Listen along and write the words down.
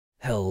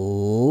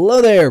Hello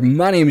there,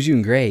 my name is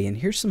Yoon Gray, and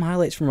here's some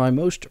highlights from my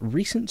most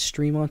recent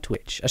stream on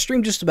Twitch. I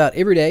stream just about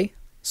every day,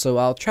 so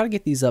I'll try to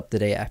get these up the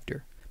day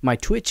after. My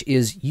Twitch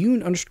is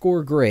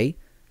Yoon_Gray,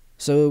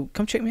 so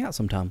come check me out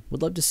sometime.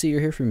 Would love to see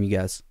or hear from you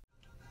guys.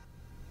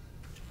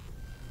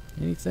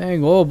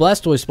 Anything? Oh,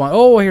 Blastoise spawn.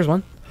 Oh, here's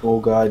one. Oh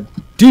god.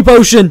 Deep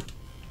Ocean!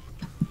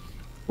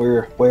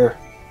 Where?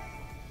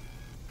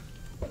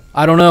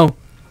 I don't know.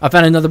 I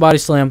found another body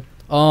slam.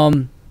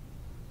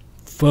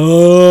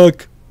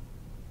 Fuck.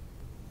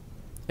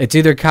 It's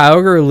either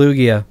Kyogre or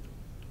Lugia.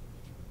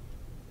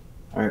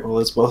 Alright, well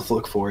let's both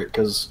look for it,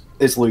 because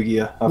it's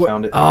Lugia. I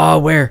found it. Oh,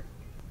 where?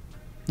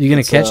 You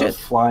gonna catch it?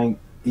 Flying.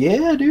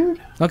 Yeah, dude.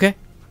 Okay.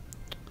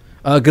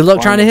 Good luck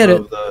trying to hit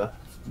it. The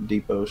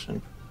deep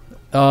ocean.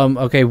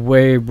 Okay,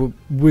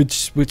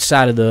 which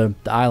side of the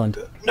island?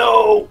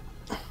 No!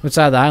 Which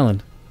side of the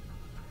island?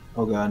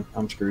 Oh god,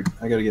 I'm screwed.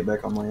 I gotta get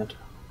back on land.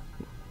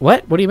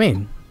 What? What do you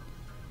mean?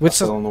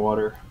 Which I fell in the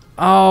water.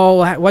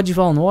 Oh, why'd you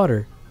fall in the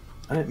water?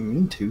 I didn't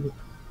mean to.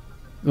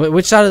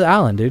 Which side of the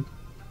island, dude?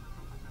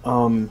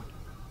 Oh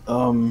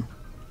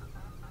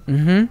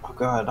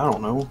god, I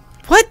don't know.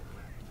 What?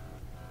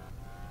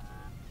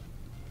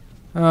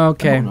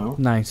 Okay, I don't know.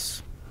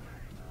 nice.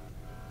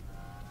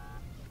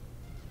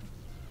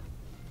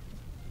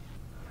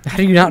 How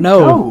do you not know?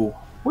 No!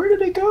 Where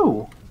did it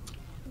go?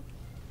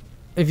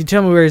 If you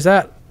tell me where he's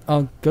at,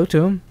 I'll go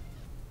to him.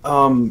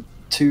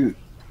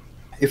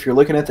 If you're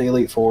looking at the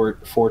Elite Four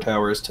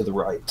towers to the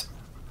right.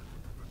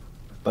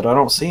 But I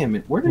don't see him.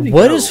 Where did he go?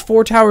 What does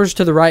 4 towers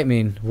to the right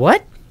mean?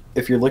 What?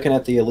 If you're looking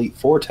at the Elite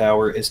Four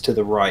tower, it's to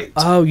the right.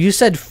 Oh, you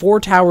said 4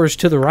 towers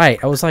to the right.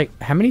 I was like,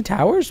 how many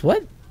towers?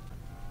 What?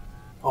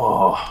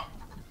 Oh.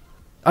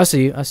 I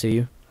see you. I see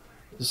you.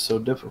 This is so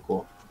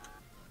difficult.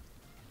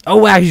 Oh,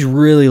 wow. He's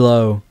really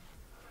low.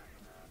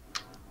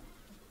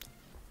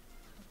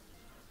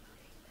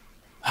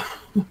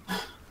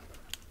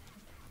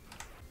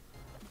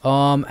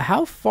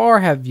 How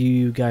far have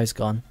you guys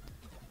gone?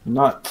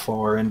 Not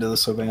far into the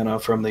savannah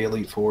from the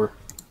Elite Four.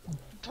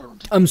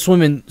 I'm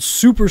swimming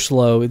super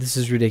slow. This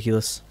is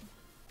ridiculous.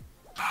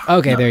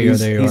 Okay, No, there you go.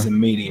 There you He's are.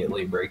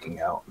 immediately breaking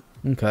out.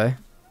 Okay.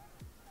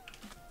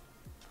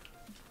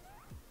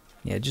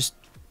 Yeah, just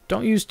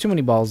don't use too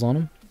many balls on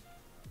him.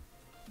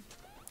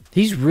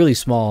 He's really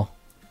small.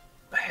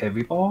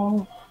 Heavy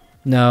ball?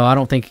 No, I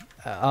don't think...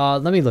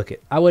 let me look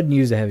it. I wouldn't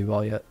use a heavy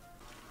ball yet.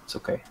 It's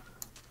okay.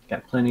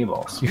 Got plenty of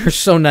balls. You're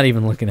so not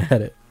even looking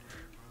at it.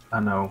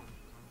 I know.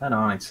 That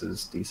Onyx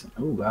is decent.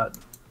 Oh god.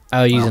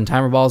 Oh, using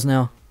timer balls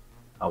now?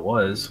 I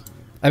was.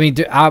 I mean,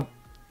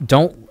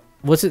 don't...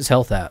 What's its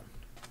health at?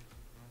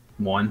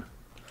 1.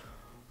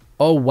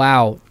 Oh,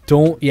 wow.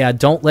 Don't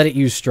let it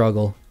use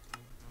struggle.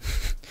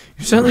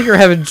 You sound like you're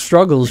having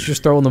struggles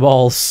just throwing the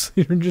balls.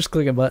 You're just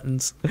clicking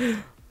buttons.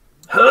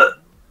 Who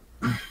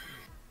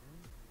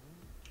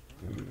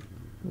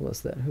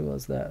was that? Who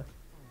was that?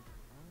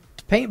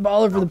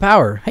 Paintballer for the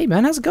power. Hey,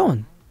 man, how's it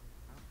going?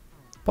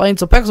 Playing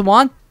some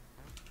Pixelmon.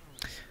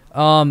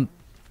 My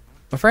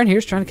friend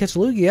here's trying to catch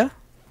Lugia.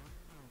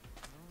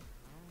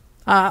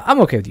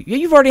 I'm okay with you.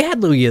 You've already had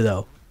Lugia,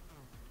 though.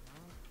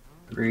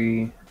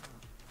 3,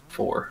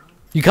 4.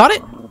 You caught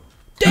it?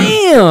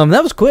 Damn,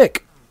 that was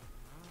quick.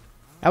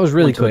 That was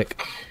really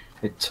quick.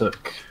 It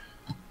took...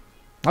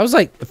 I was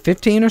like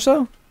 15 or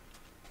so.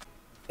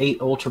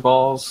 8 Ultra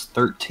Balls,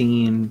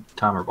 13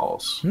 Timer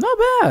Balls. Not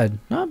bad.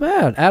 Not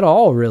bad at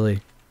all,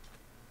 really.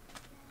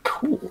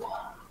 Cool.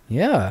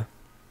 Yeah.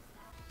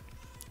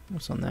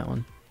 What's on that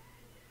one?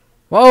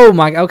 Whoa,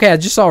 my... Okay, I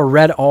just saw a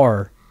red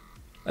R.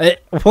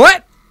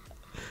 What?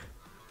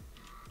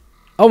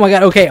 Oh my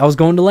god, okay, I was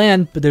going to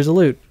land, but there's a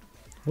loot.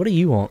 What do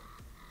you want?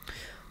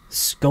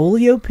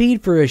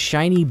 Scoliopede for a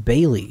shiny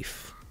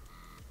Bayleaf.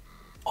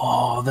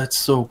 Oh, that's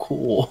so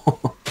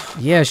cool.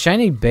 Yeah,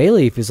 shiny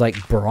Bayleaf is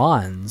like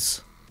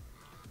bronze.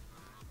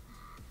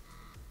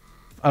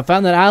 I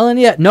found that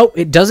island yet? Nope,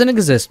 it doesn't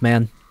exist,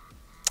 man.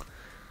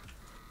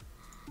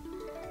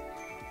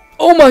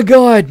 Oh my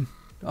god!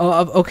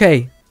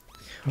 Okay.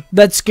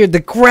 That scared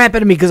the crap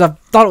out of me because I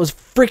thought it was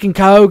freaking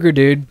Kyogre,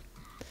 dude.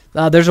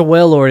 There's a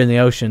Wailord in the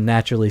ocean,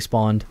 naturally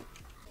spawned.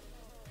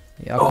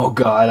 Yeah, oh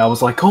god, I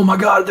was like, oh my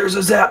god, there's a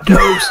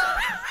Zapdos!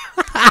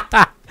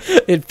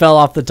 It fell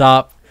off the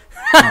top.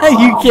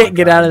 You can't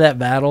get out of that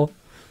battle.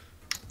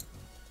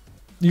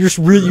 You're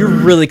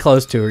really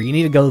close to her. You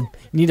need to go. You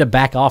need to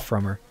back off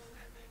from her.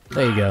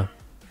 There you go.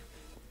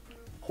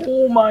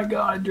 Oh my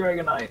god,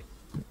 Dragonite.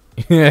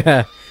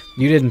 Yeah.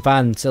 You didn't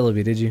find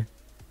Celebi, did you?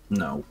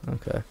 No.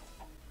 Okay.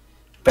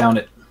 Found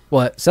it.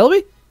 What?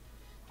 Celebi?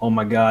 Oh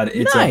my god,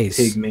 it's Nice.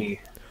 a pygmy.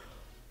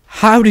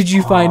 How did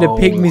you find a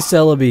pygmy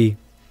Celebi?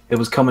 It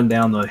was coming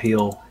down the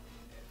hill.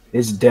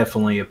 It's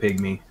definitely a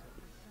pygmy.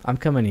 I'm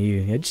coming to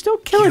you. Yeah, just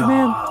don't kill it,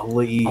 man.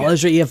 Golly. Oh,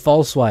 that's right. You have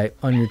false swipe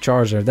on your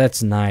Charizard.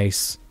 That's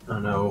nice. I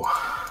know.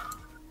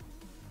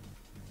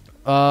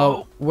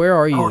 Where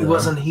are you? Oh, he though?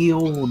 wasn't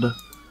healed.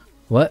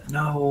 What?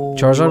 No.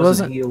 Charizard he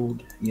wasn't?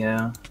 healed.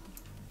 Yeah.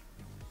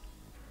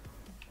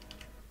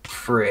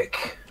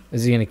 Frick.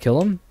 Is he gonna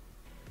kill him?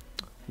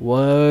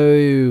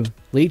 Whoa.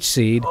 Leech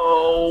seed.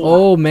 Oh.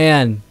 Oh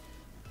man.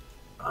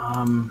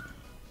 Can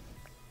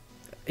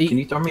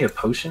you throw me a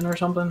potion or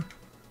something?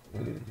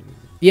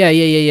 Yeah.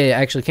 I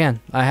actually can.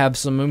 I have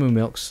some moo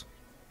milks.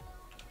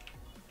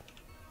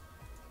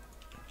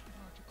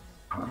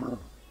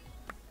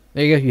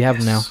 There you go. You have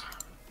them now.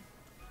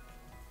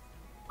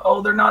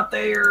 Oh, they're not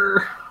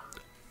there.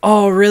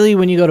 Oh, really?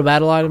 When you go to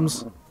battle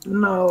items?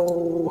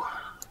 No.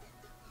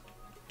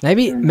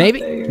 Maybe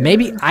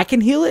I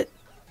can heal it.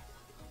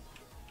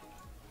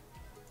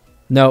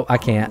 No, I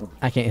can't.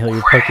 I can't heal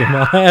your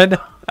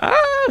Pokemon.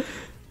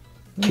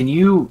 Can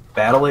you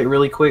battle it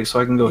really quick so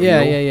I can go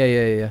heal?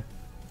 Yeah.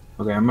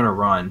 Okay, I'm gonna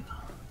run.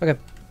 Okay.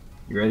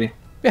 You ready?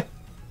 Yeah.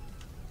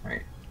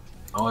 Alright.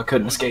 Oh, I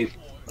couldn't escape.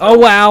 Oh,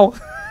 wow.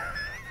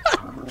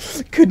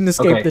 Couldn't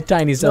escape the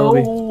tiny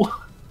Celebi. No.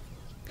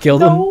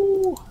 Killed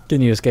him.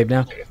 Can you escape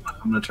now?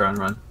 I'm gonna try and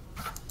run.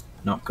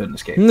 Nope, couldn't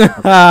escape. Okay.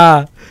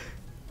 Alright,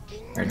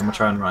 I'm gonna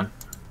try and run.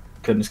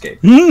 Couldn't escape.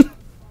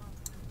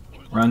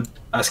 Run.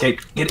 I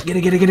escaped. Get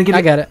it.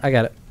 I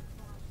got it.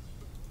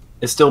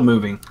 It's still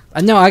moving.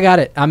 No, I got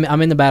it.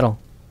 I'm in the battle.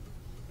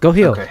 Go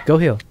heal. Okay. Go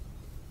heal.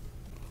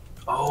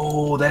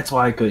 Oh, that's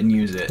why I couldn't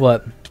use it.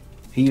 What?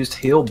 He used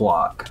heal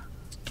block.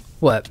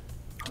 What?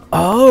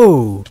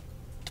 Oh.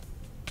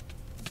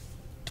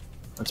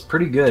 That's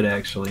pretty good,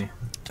 actually.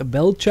 A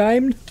bell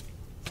chimed?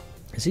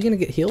 Is he gonna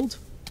get healed?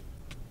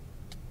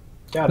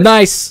 Got it.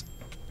 Nice.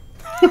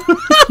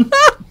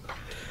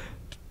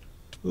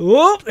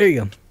 Oh, there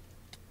you go.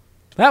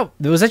 Wow,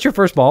 was that your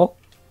first ball?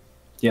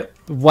 Yep.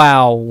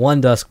 Wow, one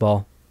dusk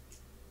ball.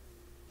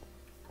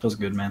 Feels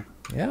good, man.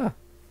 Yeah,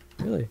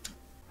 really.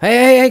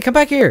 Hey, come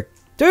back here.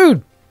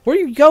 Dude, where are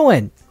you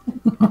going?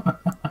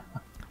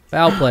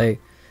 Foul play.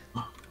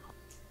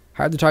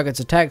 Higher the target's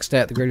attack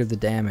stat, the greater the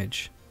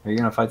damage. Are you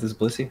gonna fight this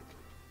Blissey?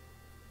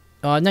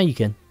 Now you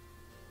can.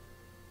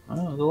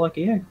 Oh, the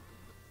lucky egg.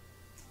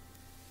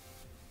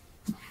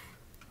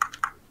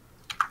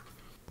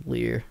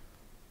 Leer.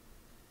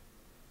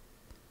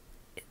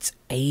 It's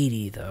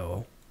 80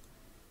 though.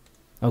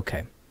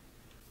 Okay.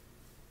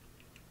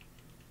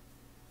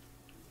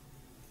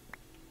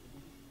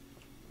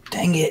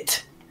 Dang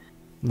it!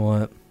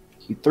 What?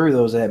 You threw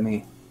those at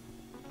me.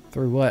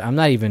 Through what? I'm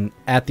not even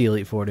at the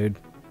Elite Four, dude.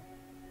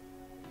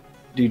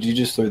 Dude, you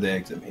just threw the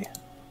eggs at me.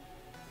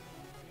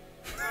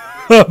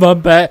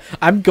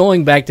 I'm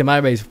going back to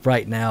my base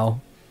right now.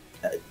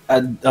 I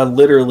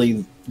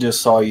literally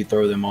just saw you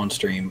throw them on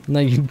stream. No,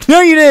 you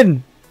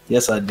didn't.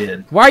 Yes, I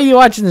did. Why are you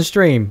watching the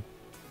stream?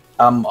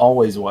 I'm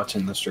always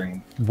watching the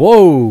stream.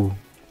 Whoa.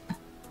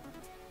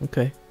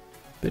 Okay.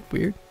 Bit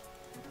weird.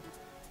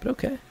 But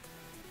okay.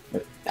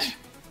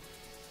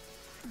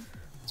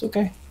 It's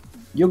okay.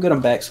 You'll get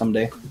them back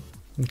someday.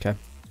 Okay.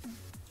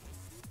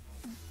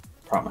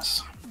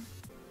 Promise.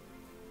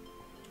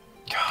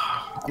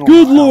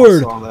 Good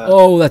lord!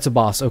 Oh, that's a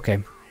boss.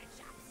 Okay.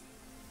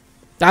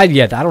 I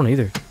don't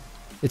either.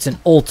 It's an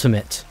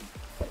ultimate.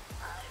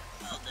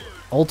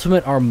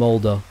 Ultimate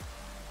Armolda.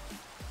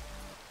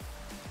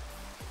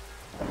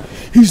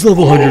 He's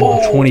level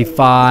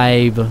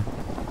 125.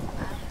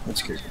 That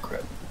scared the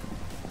crap.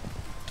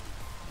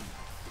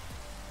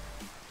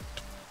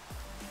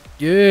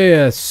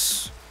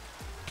 Yes.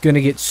 Gonna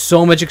get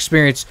so much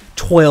experience.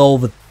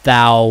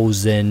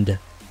 12,000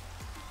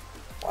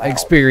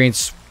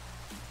 experience.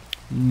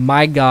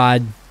 My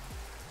god.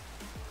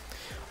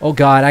 Oh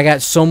god, I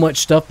got so much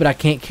stuff, but I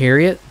can't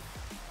carry it.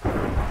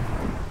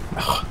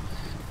 Ugh,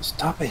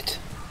 stop it.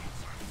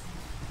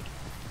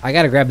 I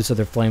gotta grab this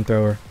other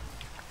flamethrower.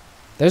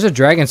 There's a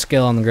dragon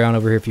scale on the ground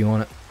over here if you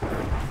want it.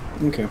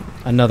 Okay.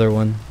 Another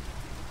one.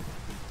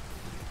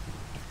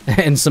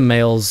 And some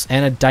males.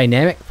 And a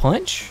dynamic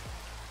punch?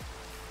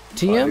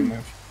 TM?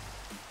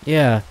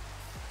 Yeah.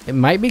 It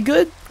might be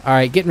good.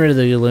 Alright, getting rid of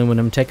the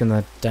aluminum, taking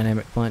the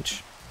dynamic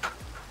punch.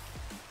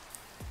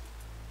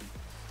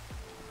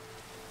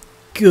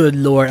 Good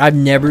lord, I've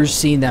never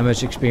seen that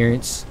much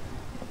experience.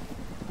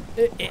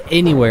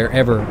 Anywhere,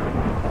 ever.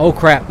 Oh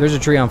crap, there's a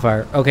tree on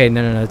fire. Okay,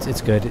 no,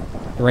 it's good.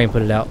 The rain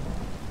put it out.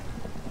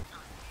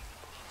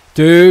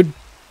 Dude.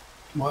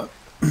 What?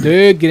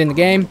 Dude, get in the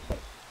game.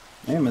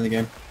 I am in the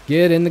game.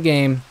 Get in the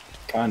game.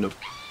 Kind of.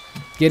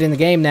 Get in the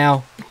game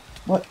now.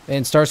 What?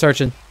 And start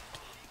searching.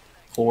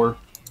 For?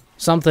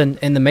 Something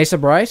in the Mesa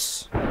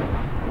Bryce?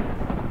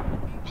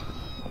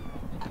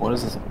 What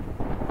is this?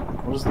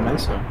 What is the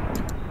Mesa?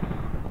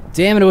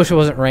 Damn it, I wish it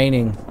wasn't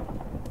raining.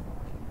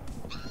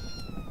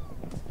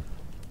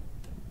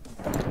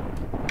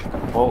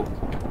 Oh.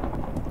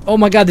 Oh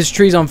my god, this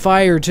tree's on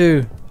fire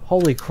too.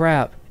 Holy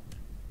crap.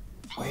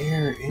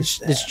 Where is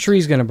that? This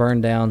tree's gonna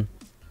burn down.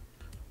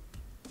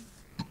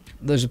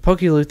 There's a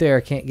Pokeloot there,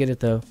 I can't get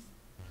it though.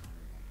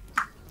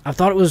 I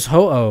thought it was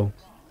Ho-Oh.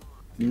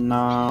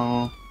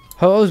 No.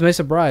 Ho-Oh's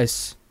Mesa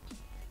Bryce.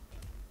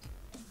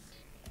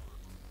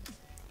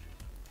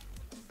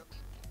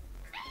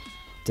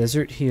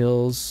 Desert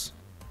Hills.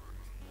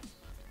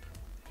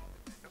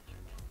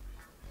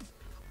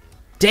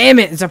 Damn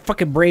it! It's a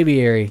fucking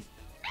Braviary.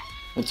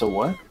 It's a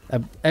what?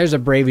 There's a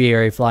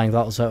Braviary flying.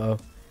 Thought it was Ho-Oh.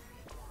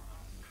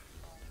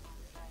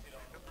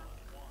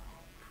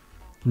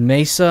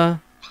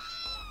 Mesa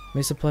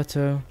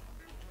Plateau.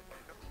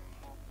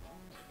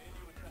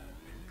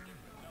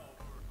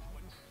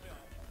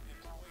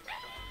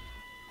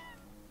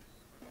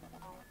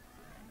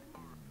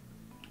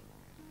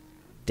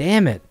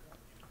 Damn it.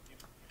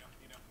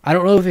 I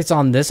don't know if it's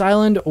on this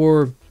island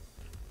or...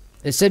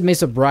 It said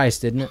Mesa Bryce,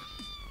 didn't it?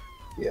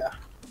 Yeah.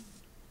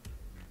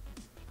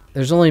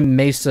 There's only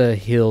Mesa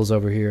Hills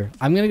over here.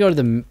 I'm gonna go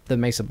to the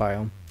Mesa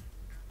biome.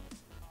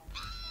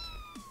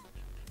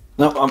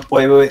 No,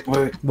 wait.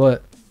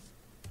 What?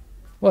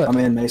 What? I'm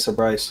in Mesa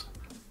Bryce.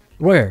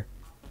 Where?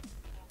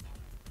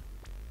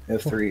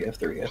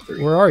 F3.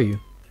 Where are you?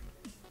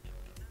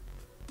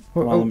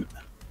 Where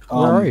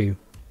are you?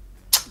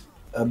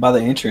 By the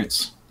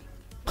entrance.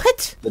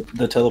 What?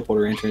 The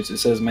teleporter entrance. It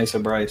says Mesa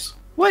Bryce.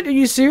 What? Are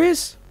you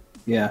serious?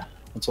 Yeah,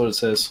 that's what it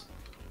says.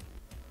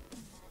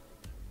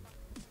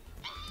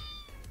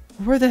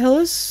 Where the hell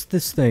is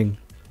this thing?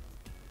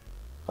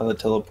 By the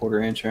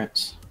teleporter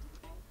entrance.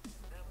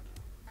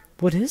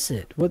 What is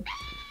it? What?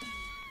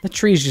 The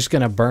tree's just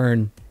gonna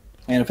burn.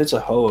 Man, if it's a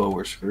Ho-Oh,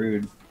 we're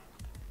screwed.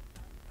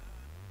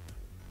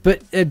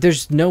 But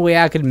there's no way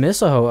I could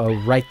miss a Ho-Oh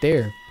right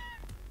there.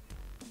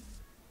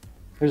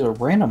 There's a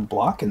random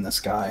block in the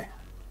sky.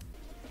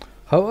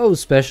 Ho-Oh's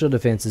special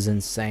defense is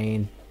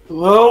insane.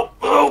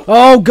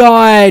 Oh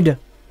God!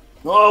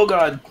 Oh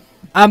God!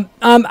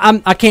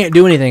 I can't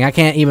do anything. I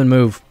can't even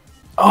move.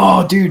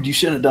 Oh, dude, you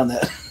shouldn't have done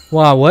that.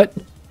 Wow, what?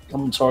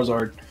 I'm on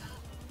Charizard.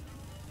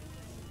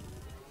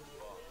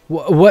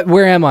 What?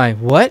 Where am I?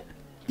 What?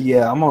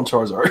 Yeah, I'm on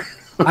Charizard.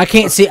 I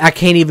can't see. I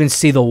can't even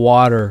see the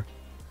water.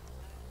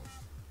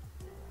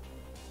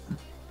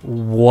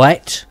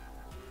 What?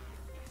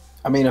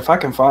 I mean, if I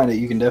can find it,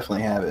 you can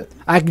definitely have it.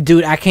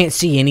 Dude, I can't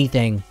see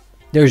anything.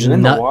 There's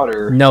in the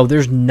water. No,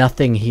 there's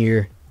nothing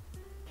here.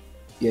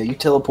 Yeah, you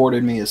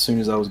teleported me as soon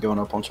as I was going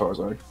up on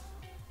Charizard.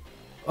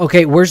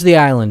 Okay, where's the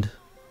island?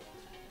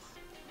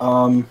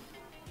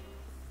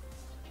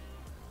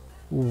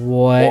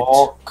 What?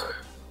 Walk.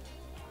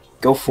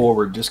 Go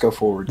forward. Just go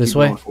forward. This Keep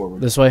way? Going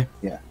forward. This way?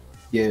 Yeah.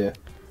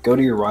 Go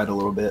to your right a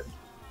little bit.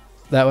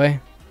 That way?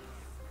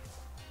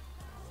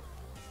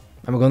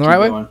 Am I going the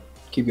right way?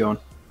 Keep going.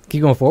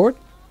 Keep going forward?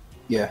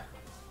 Yeah.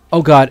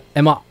 Oh God,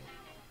 am I...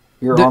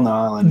 You're on the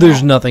island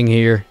There's now. nothing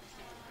here.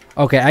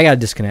 Okay, I gotta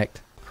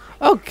disconnect.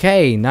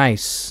 Okay,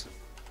 nice.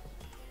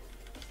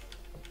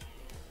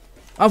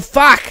 Oh,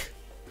 fuck!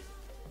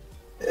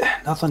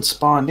 Nothing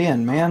spawned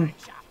in, man.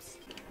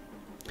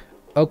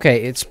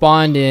 Okay, it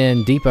spawned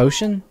in Deep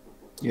Ocean?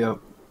 Yep.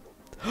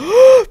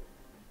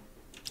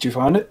 Did you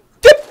find it?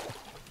 Yep!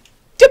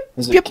 Yep!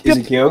 Is it, yep, is yep,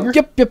 it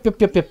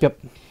Kyogre? Yep.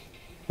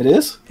 It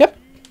is? Yep.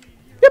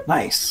 Yep.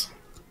 Nice.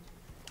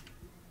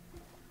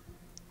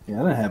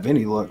 Yeah, I didn't have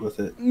any luck with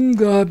it.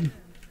 God.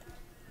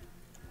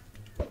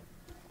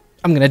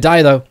 I'm gonna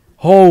die, though.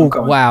 Oh,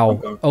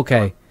 wow.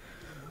 Okay.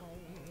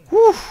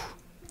 Whew.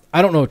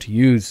 I don't know what to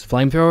use.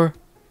 Flamethrower?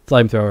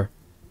 Flamethrower.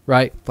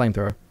 Right?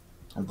 Flamethrower.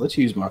 I'd let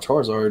you use my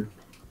Charizard.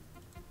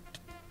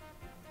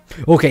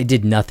 Okay,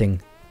 did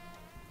nothing.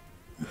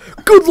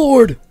 Good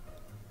lord!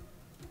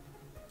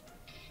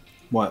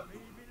 What?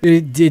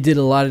 It did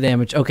a lot of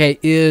damage. Okay,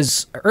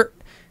 is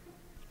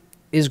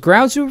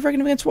ground super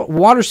effective against what?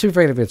 Water super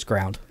effective against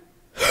ground.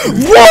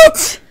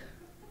 What?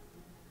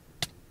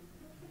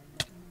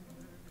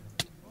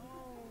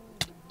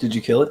 Did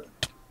you kill it?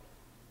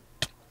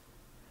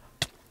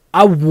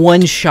 I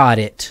one-shot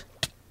it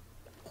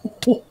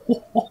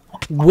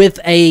with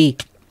a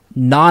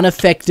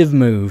non-effective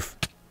move.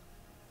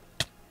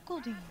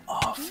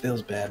 Oh,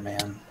 feels bad,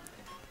 man.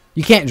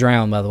 You can't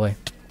drown, by the way.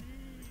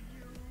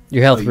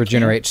 Your health you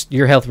regenerates.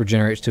 Your health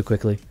regenerates too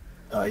quickly.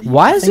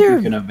 Why is there?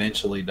 You can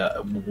eventually die.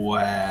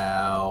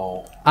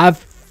 Wow. I've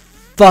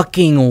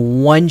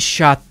fucking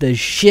one-shot the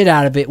shit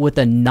out of it with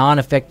a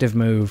non-effective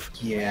move.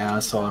 Yeah, I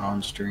saw it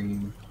on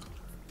stream.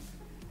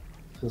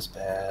 Feels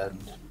bad.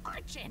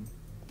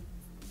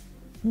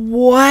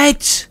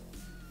 What?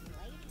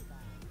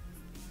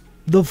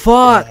 The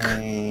fuck?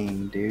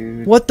 Dang,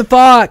 dude. What the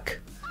fuck?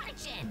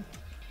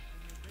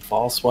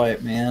 False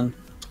swipe, man.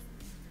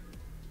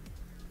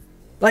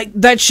 Like,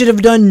 that should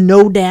have done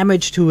no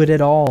damage to it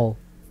at all.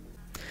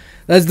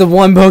 That's the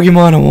one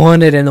Pokemon I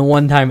wanted and the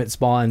one time it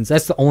spawns.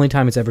 That's the only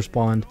time it's ever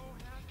spawned.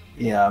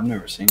 Yeah, I've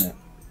never seen it.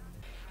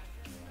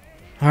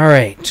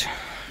 Alright.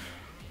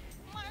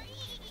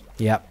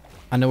 Yep.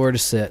 I know where to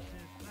sit.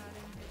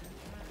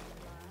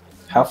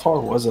 How far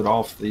was it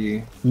off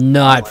the...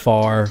 Not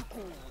far.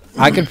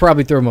 I could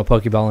probably throw my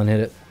Pokeball and hit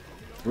it.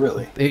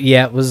 Really?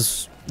 Yeah, it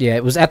was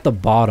at the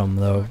bottom,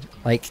 though.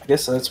 Like, I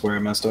guess that's where I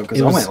messed up,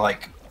 because I went,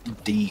 like,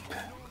 deep.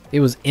 It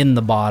was in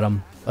the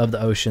bottom of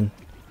the ocean.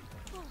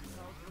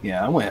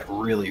 Yeah, I went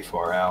really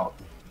far out.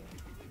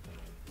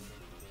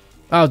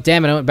 Oh,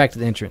 damn it, I went back to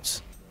the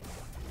entrance.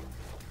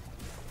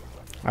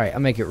 Alright, I'll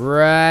make it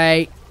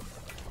right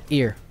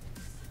here.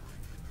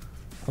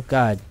 Oh,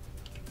 God.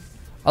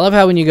 I love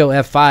how when you go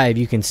F5,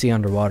 you can see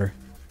underwater.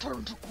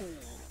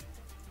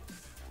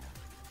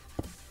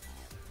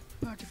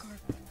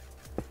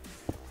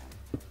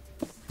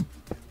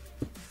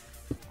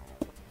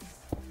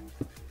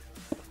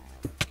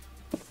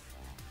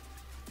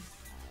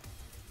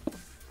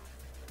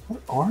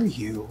 are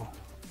you?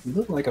 You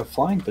look like a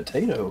flying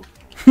potato.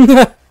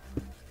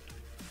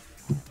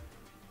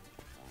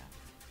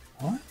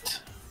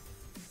 What?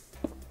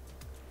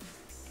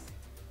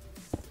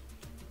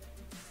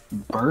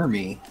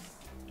 Burmy.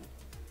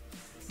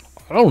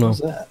 I don't know.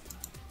 What's that?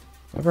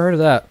 Never heard of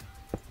that.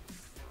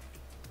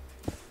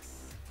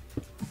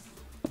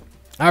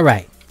 All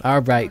right.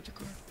 All right.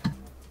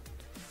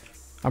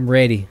 I'm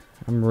ready.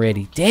 I'm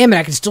ready. Damn it!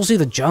 I can still see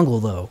the jungle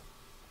though.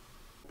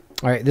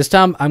 All right. This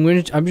time I'm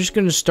just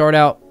gonna start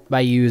out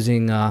by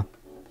using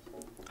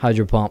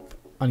hydro pump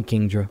on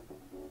Kingdra.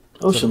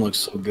 Ocean looks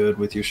so good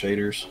with your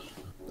shaders.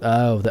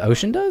 Oh, the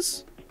ocean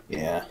does?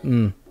 Yeah.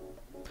 Mm.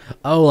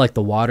 Oh, like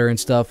the water and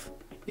stuff.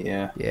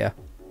 Yeah. Yeah.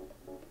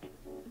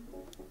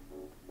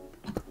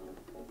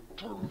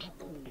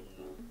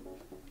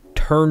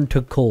 Turn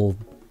to cold.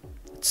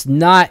 It's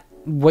not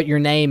what your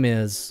name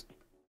is.